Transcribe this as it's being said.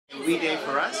We Day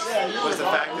for us was the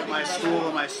fact that my school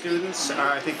and my students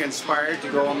are, I think, inspired to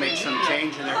go and make some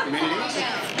change in their communities.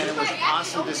 And it was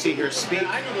awesome to see her speak,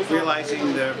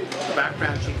 realizing the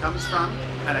background she comes from.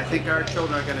 And I think our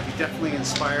children are going to be definitely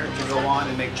inspired to go on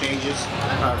and make changes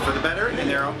for the better in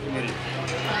their own community.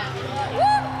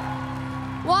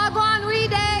 Wagwan We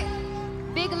Day!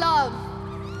 Big love.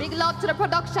 Big love to the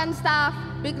production staff.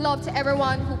 Big love to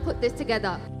everyone who put this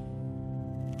together.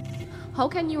 How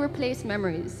can you replace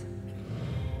memories?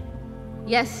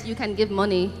 Yes, you can give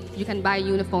money, you can buy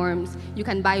uniforms, you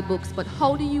can buy books, but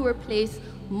how do you replace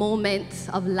moments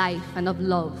of life and of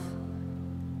love?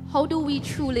 How do we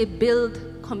truly build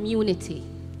community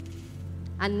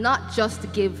and not just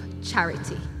give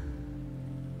charity?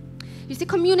 You see,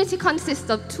 community consists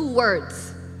of two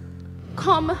words: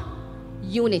 come,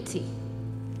 unity.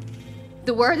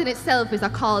 The word in itself is a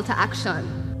call to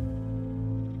action.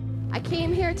 I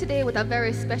came here today with a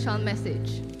very special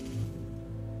message.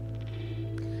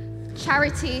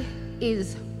 Charity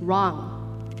is wrong.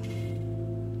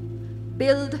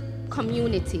 Build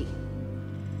community.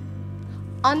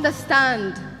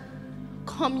 Understand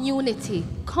community.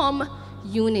 Come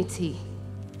unity.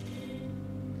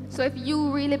 So if you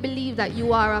really believe that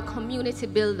you are a community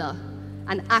builder,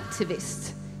 an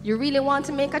activist, you really want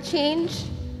to make a change,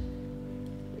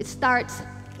 it starts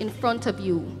in front of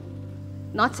you,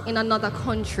 not in another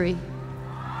country.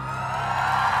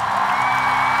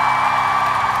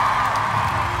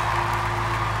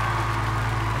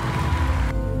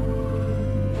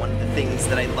 One of the things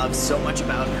that I love so much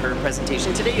about her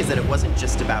presentation today is that it wasn't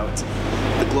just about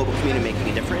the global community making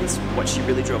a difference. What she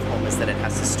really drove home is that it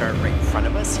has to start right in front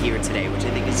of us here today, which I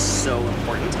think is so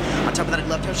important. On top of that, I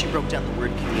loved how she broke down the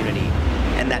word community.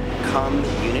 And that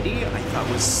community, I thought,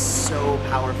 was so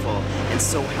powerful and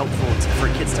so helpful for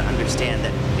kids to understand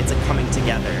that it's a coming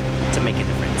together to make a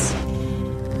difference.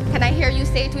 Can I hear you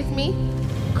say it with me?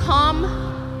 Come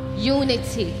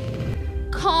unity.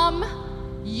 Come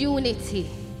unity.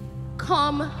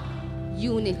 Come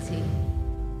unity.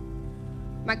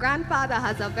 My grandfather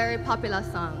has a very popular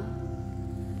song,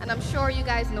 and I'm sure you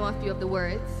guys know a few of the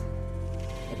words.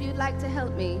 If you'd like to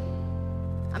help me,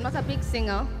 I'm not a big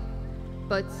singer,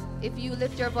 but if you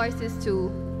lift your voices too,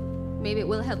 maybe it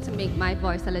will help to make my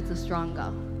voice a little stronger.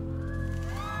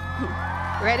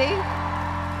 Ready?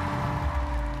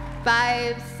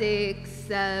 5, 6,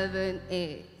 7,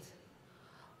 8.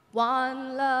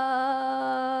 One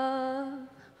love,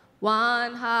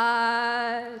 one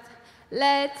heart.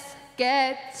 Let's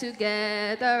get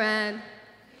together and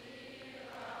feel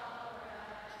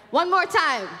alright. One more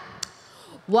time.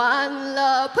 One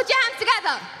love. Put your hands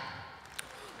together.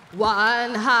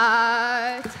 One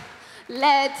heart,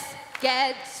 let's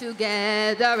get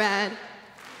together and...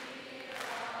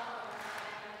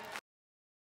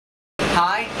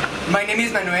 Hi, my name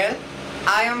is Manuel.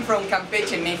 I am from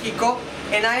Campeche, Mexico,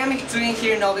 and I am a student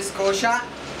here in Nova Scotia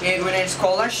with a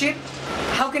scholarship.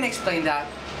 How can I explain that?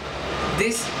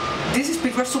 This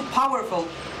speech was so powerful,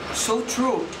 so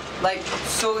true, like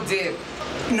so deep.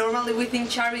 Normally we think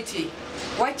charity.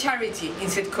 Why charity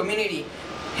instead community?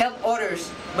 Help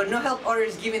others, but not help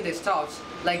others giving the stuff.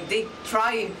 Like they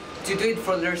trying to do it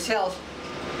for themselves.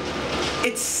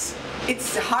 It's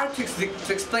hard to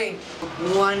explain.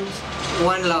 One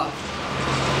love,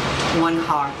 one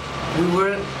heart. We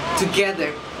were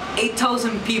together,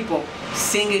 8,000 people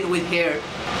singing with her.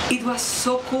 It was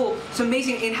so cool, so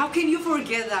amazing. And how can you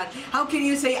forget that? How can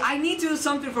you say, I need to do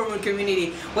something for my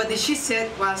community? What she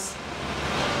said was,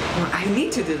 I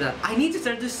need to do that. I need to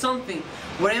start to do something.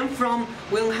 Where I'm from,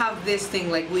 we don't have this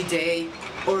thing like We Day,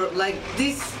 or like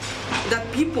this, that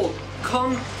people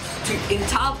come to and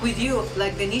talk with you,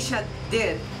 like Donisha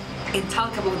did, and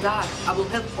talk about that. I will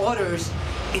help others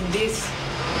in this,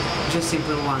 just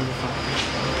simply wonderful.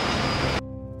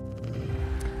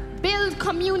 Build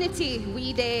community,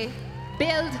 We Day.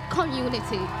 Build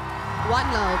community.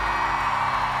 One love.